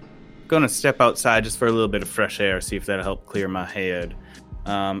may gonna step outside just for a little bit of fresh air, see if that'll help clear my head.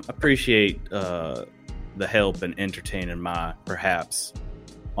 Appreciate the help in entertaining my, perhaps,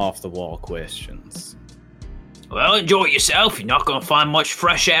 off-the-wall questions. Well, enjoy yourself. You're not going to find much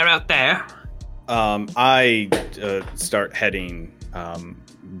fresh air out there. I start heading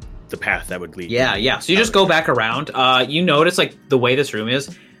the path that would lead. Yeah. So you just go back around. You notice, the way this room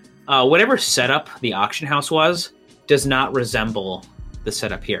is, whatever setup the auction house was does not resemble the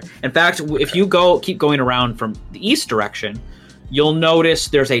setup here. In fact, if you keep going around from the east direction, you'll notice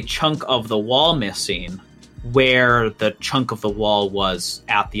there's a chunk of the wall missing where the chunk of the wall was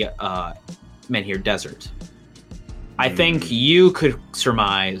at the Menhir Desert. I think you could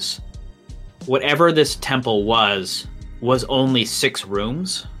surmise whatever this temple was only 6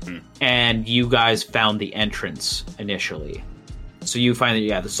 rooms, and you guys found the entrance initially. So you find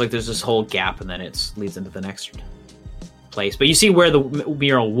that, there's this whole gap, and then it leads into the next place. But you see where the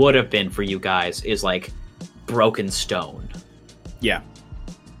mural would have been for you guys is broken stone. Yeah.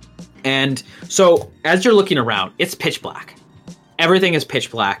 And so as you're looking around, it's pitch black. Everything is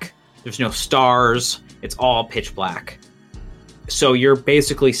pitch black. There's no stars. It's all pitch black. So you're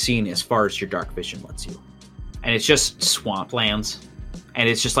basically seeing as far as your dark vision lets you. And it's just swamplands. And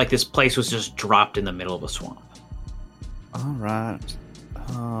it's just this place was just dropped in the middle of a swamp. All right.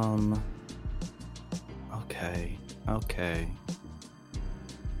 Okay.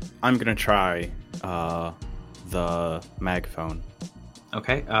 I'm going to try the megaphone.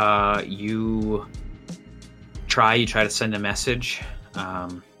 Okay. You try to send a message.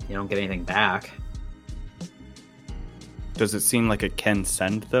 You don't get anything back. Does it seem like it can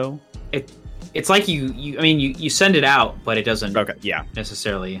send though? It's like you send it out, but it doesn't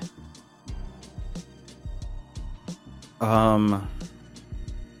necessarily.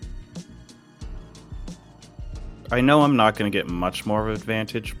 I know I'm not going to get much more of a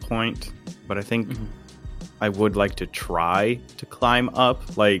vantage point, but I think I would like to try to climb up,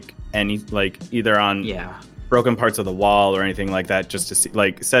 either on broken parts of the wall or anything like that, just to see,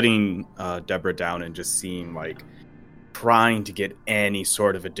 setting Deborah down and just seeing, trying to get any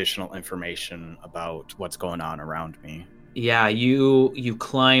sort of additional information about what's going on around me. Yeah, you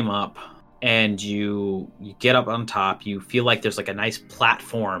climb up and you get up on top. You feel like there's a nice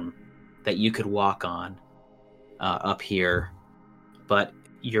platform that you could walk on up here, but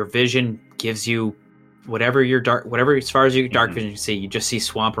your vision gives you whatever as far as your dark vision can see. You just see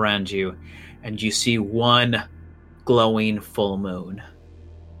swamp around you, and you see one glowing full moon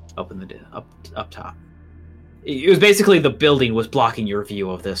up in the up top. It was basically the building was blocking your view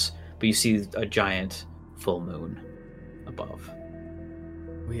of this, but you see a giant full moon above.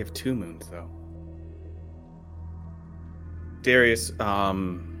 We have 2 moons, though. Darius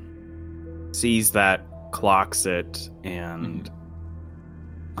sees that, clocks it, and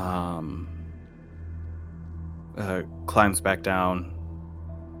climbs back down,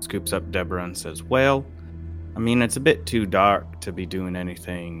 scoops up Deborah and says, well, I mean, it's a bit too dark to be doing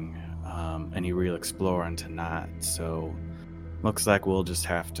anything, any real exploring tonight, so looks like we'll just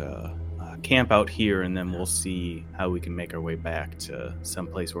have to camp out here, and then we'll see how we can make our way back to some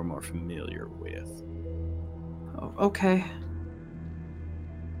place we're more familiar with. Oh, okay.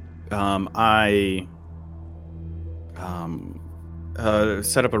 I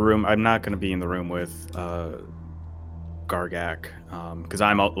set up a room. I'm not going to be in the room with Gargak, because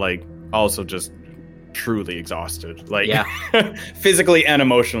I'm also just truly exhausted, physically and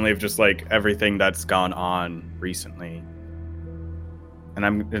emotionally, of just everything that's gone on recently. And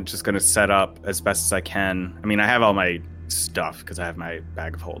I'm just going to set up as best as I can. I mean, I have all my stuff because I have my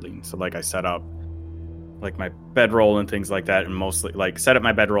bag of holding. So I set up my bedroll and things like that, and mostly set up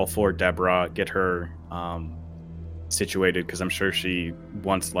my bedroll for Deborah, get her situated, because I'm sure she,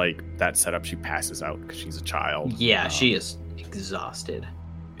 once that setup, she passes out because she's a child. Yeah, she is exhausted.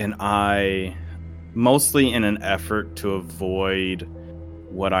 And I, mostly in an effort to avoid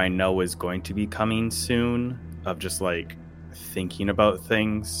what I know is going to be coming soon, of just thinking about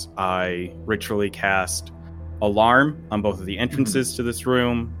things, I ritually cast alarm on both of the entrances to this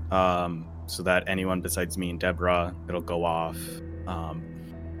room, so that anyone besides me and Deborah, it'll go off.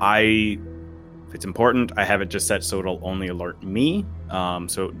 If it's important, I have it just set so it'll only alert me,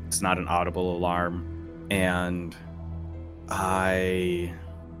 so it's not an audible alarm. And I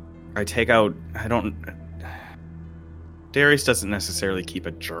take out, Darius doesn't necessarily keep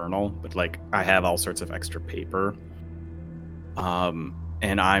a journal, but I have all sorts of extra paper.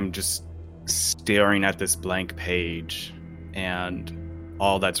 And I'm just staring at this blank page, and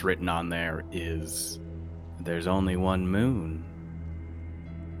all that's written on there is, there's only one moon.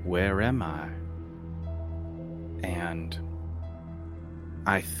 Where am I? And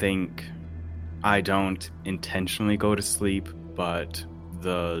I think I don't intentionally go to sleep, but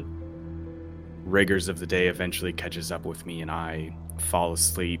the rigors of the day eventually catches up with me, and I fall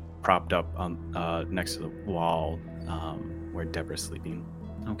asleep propped up on next to the wall, where Deborah's sleeping.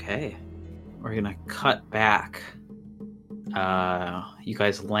 Okay. We're gonna cut back. You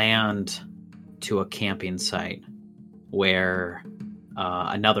guys land to a camping site where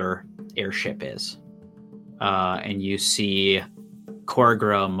another airship is. And you see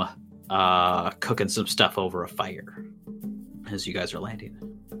Korgrim cooking some stuff over a fire as you guys are landing.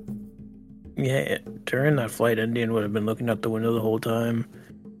 Yeah, during that flight, Indian would have been looking out the window the whole time.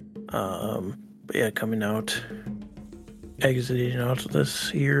 But yeah, coming out, exiting out of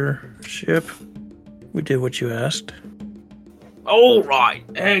this here ship. We did what you asked. All right,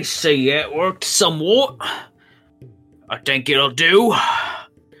 I see it worked somewhat. I think it'll do.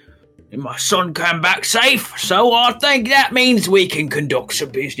 And my son came back safe, so I think that means we can conduct some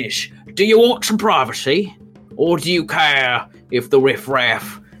business. Do you want some privacy? Or do you care if the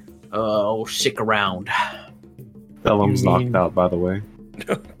riffraff stick around? Thelum's knocked out, by the way.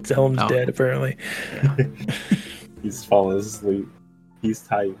 Thelum's dead, apparently. Yeah. He's fallen asleep. He's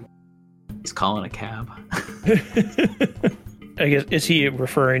tight. He's calling a cab. I guess, is he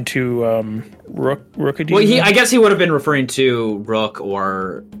referring to Rook? Well, I guess he would have been referring to Rook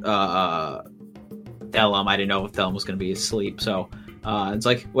or Thelum. I didn't know if Thelum was going to be asleep, so it's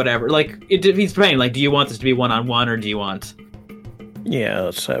whatever. He's saying, do you want this to be one-on-one, or do you want... Yeah,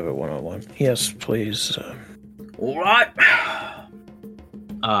 let's have it one-on-one. Yes, please. All right.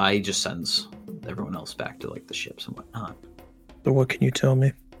 He just sends everyone else back to the ships and whatnot. So what can you tell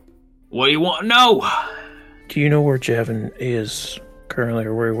me? What do you want to know? Do you know where Javin is currently,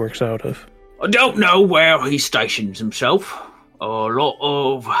 or where he works out of? I don't know where he stations himself. A lot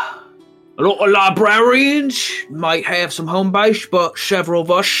of librarians might have some home base, but several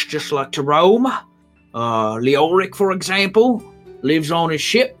of us just like to roam. Leoric, for example, lives on his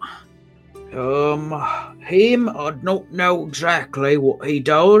ship. I don't know exactly what he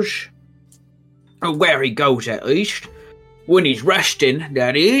does, or where he goes at least. When he's resting,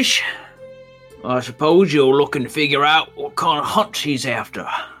 that is. I suppose you're looking to figure out what kind of hunts he's after.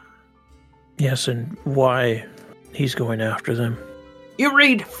 Yes, and why he's going after them. You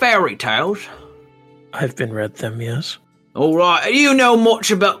read fairy tales? I've read them, yes. All right. Do you know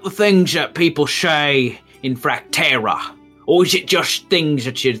much about the things that people say in Fractera? Or is it just things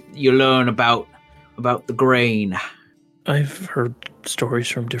that you learn about the grain? I've heard stories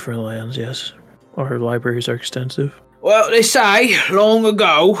from different lands, yes. Our libraries are extensive. Well, they say long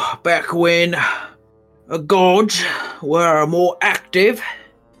ago, back when gods were more active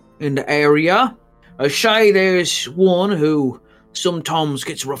in the area, they say there's one who sometimes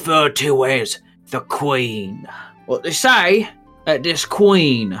gets referred to as the Queen. Well, they say that this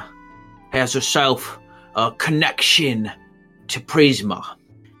Queen has herself a connection to Prisma.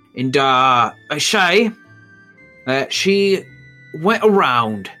 And they say that she went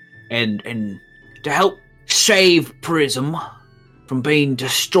around and to help save Prism from being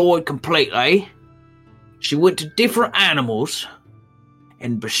destroyed completely, she went to different animals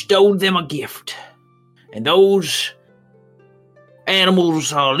and bestowed them a gift. And those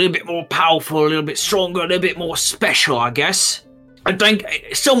animals are a little bit more powerful, a little bit stronger, a little bit more special, I guess. I think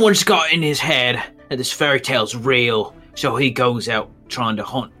someone's got in his head that this fairy tale's real, so he goes out trying to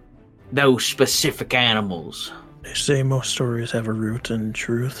hunt those specific animals. They say most stories have a root in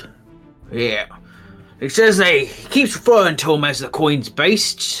truth. Yeah. He says he keeps referring to them as the Queen's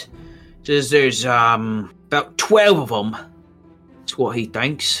Beasts. Says there's about 12 of them. That's what he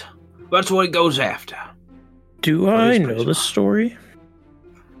thinks. That's what he goes after. Do I know the story?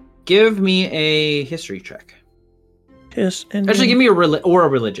 Give me a history check. Yes, and actually, give me a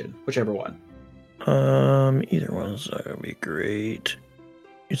religion, whichever one. Either one's gonna be great.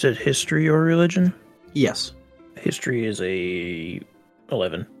 You said history or religion? Yes. History is a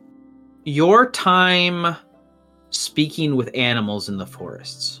 11. Your time speaking with animals in the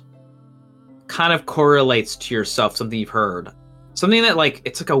forests kind of correlates to yourself, something you've heard. Something that,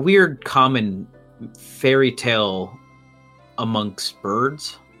 it's like a weird common fairy tale amongst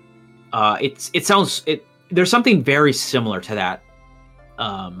birds. There's something very similar to that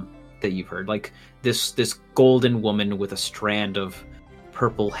that you've heard. Like this golden woman with a strand of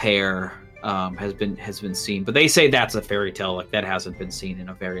purple hair has been seen, but they say that's a fairy tale. Like that hasn't been seen in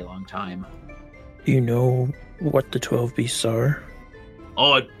a very long time. Do you know what the 12 beasts are?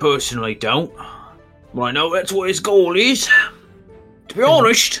 I personally don't. But I know that's what his goal is. To be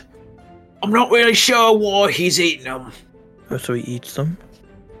honest, I'm not really sure why he's eating them. Oh, so he eats them?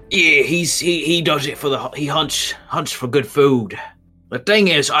 Yeah, he does it he hunts for good food. The thing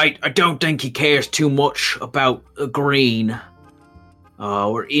is, I don't think he cares too much about the green,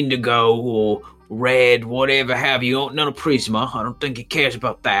 or indigo, or red, whatever have you. None of Prisma. I don't think he cares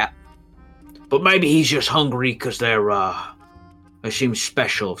about that. But maybe he's just hungry because they seem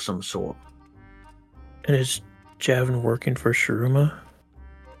special of some sort. And is Javin working for Shuruma?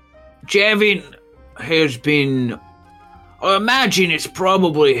 Javin has been... I imagine it's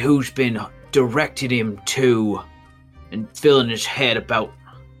probably who's been directed him to and filling his head about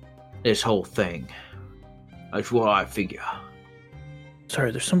this whole thing. That's what I figure.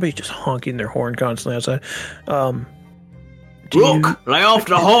 Sorry, there's somebody just honking their horn constantly outside. Look! Lay off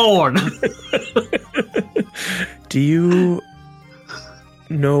the horn! Do you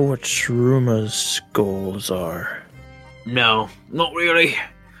know what Shruma's goals are? No, not really.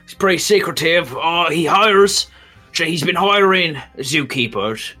 He's pretty secretive. He's been hiring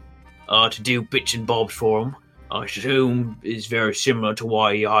zookeepers to do bits and bobs for him. I assume is very similar to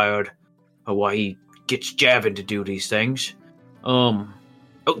why he gets Javin to do these things.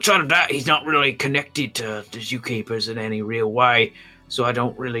 Outside of that, he's not really connected to the zookeepers in any real way, so I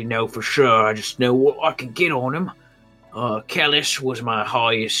don't really know for sure. I just know what I can get on him. Kellis was my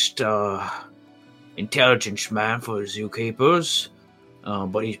highest intelligence man for the zookeepers,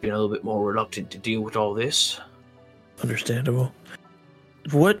 but he's been a little bit more reluctant to deal with all this. Understandable.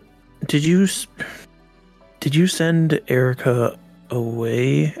 What did you send Erica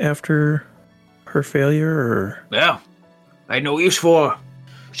away after her failure, or? Yeah, I had no use for her.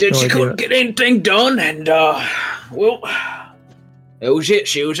 Said she couldn't get anything done, and that was it.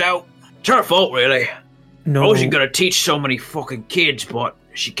 She was out. It's her fault, really. No. I wasn't gonna teach so many fucking kids, but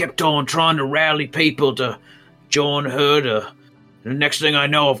she kept on trying to rally people to join her. The next thing I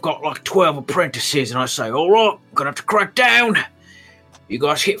know, I've got like 12 apprentices, and I say, all right, I'm gonna have to crack down. You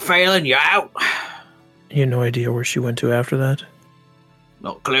guys keep failing, you're out. You have no idea where she went to after that?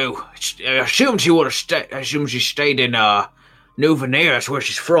 No clue. I assumed she would have stayed. I assumed she stayed in New Veneer. That's where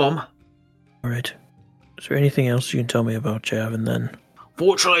she's from. All right. Is there anything else you can tell me about Javin then?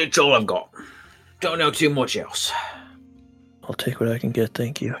 Fortunately, it's all I've got. Don't know too much else. I'll take what I can get,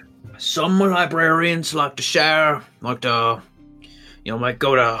 thank you. Some librarians like to share, might go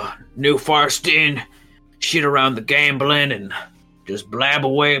to New Fireston, shit around the gambling, and just blab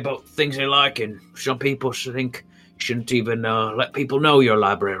away about things they like, and some people think you shouldn't even let people know you're a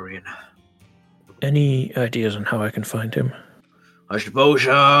librarian. Any ideas on how I can find him? I suppose,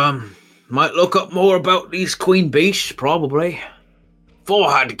 might look up more about these queen beasts, probably. If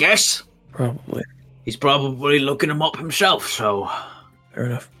I had to guess. Probably. He's probably looking them up himself, so... Fair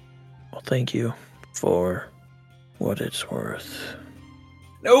enough. Well, thank you for what it's worth.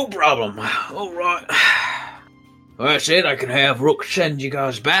 No problem. All right. Well, that's it. I can have Rook send you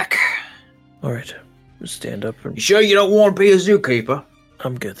guys back. All right. Stand up. You sure you don't want to be a zookeeper?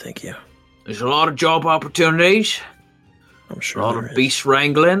 I'm good, thank you. There's a lot of job opportunities. I'm sure a lot of beast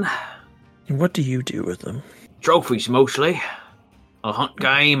wrangling. And what do you do with them? Trophies, mostly. I'll hunt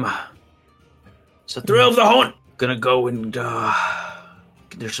game. It's the thrill of the hunt. Gonna go and,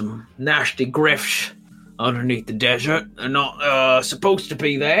 there's some nasty griffs underneath the desert. They're not, supposed to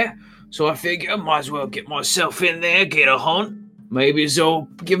be there. So I figure I might as well get myself in there, get a hunt. Maybe they'll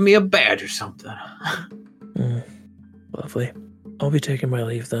give me a badge or something. Lovely. I'll be taking my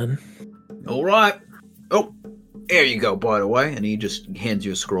leave then. All right. Oh, there you go, by the way. And he just hands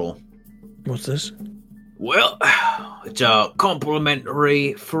you a scroll. What's this? Well, it's a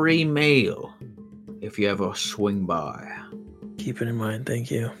complimentary free meal if you ever swing by. Keep it in mind, thank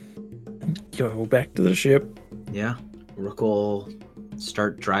you. Go back to the ship. Yeah, Rook will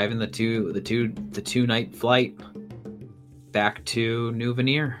start driving the two night flight back to New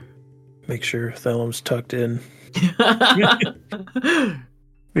Veneer. Make sure Thelum's tucked in.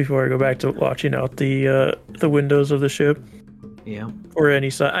 Before I go back to watching out the windows of the ship. Yeah. Or any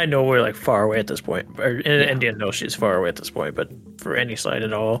side. I know we're like far away at this point. And Indian knows she's far away at this point, but for any side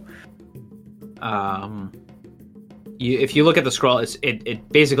at all. If you look at the scroll, it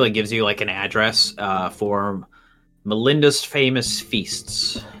basically gives you like an address for Melinda's famous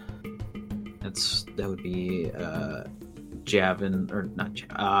feasts. That would be Javin, or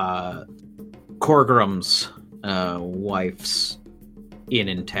not Corgram's wife's inn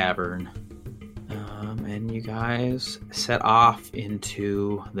and tavern. And you guys set off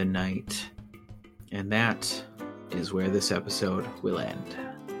into the night. And that is where this episode will end.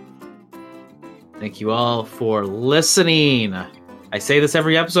 Thank you all for listening. I say this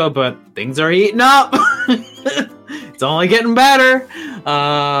every episode, but things are heating up. It's only getting better.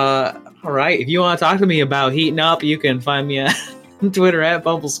 All right. If you want to talk to me about heating up, you can find me on Twitter at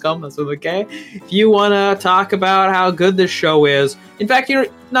BumbleScum. That's with a K. If you want to talk about how good this show is, in fact,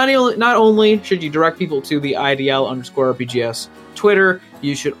 not only should you direct people to the IDL_RPGS Twitter,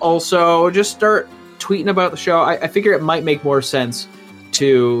 you should also just start tweeting about the show. I figure it might make more sense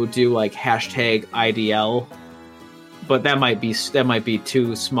to do like hashtag IDL, but that might be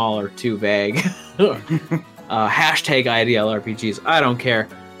too small or too vague. Hashtag IDL RPGs. I don't care.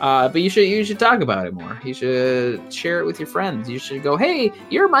 But you should talk about it more. You should share it with your friends. You should go, hey,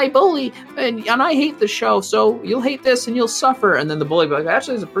 you're my bully, and I hate the show, so you'll hate this and you'll suffer. And then the bully will be like,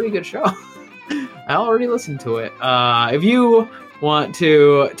 actually, it's a pretty good show. I already listened to it. If you want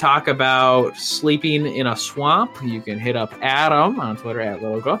to talk about sleeping in a swamp, you can hit up Adam on Twitter at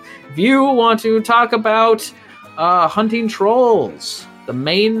LittleGo. If you want to talk about hunting trolls, the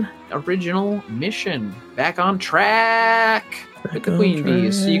main original mission, back on track with the Queen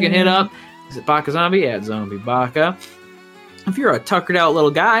Bees, you can hit up, is it Baka Zombie at Zombie Baka. If you're a tuckered out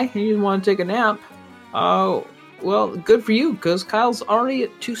little guy and you want to take a nap, well, good for you, because Kyle's already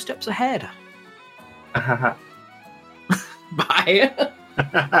 2 steps ahead. Bye.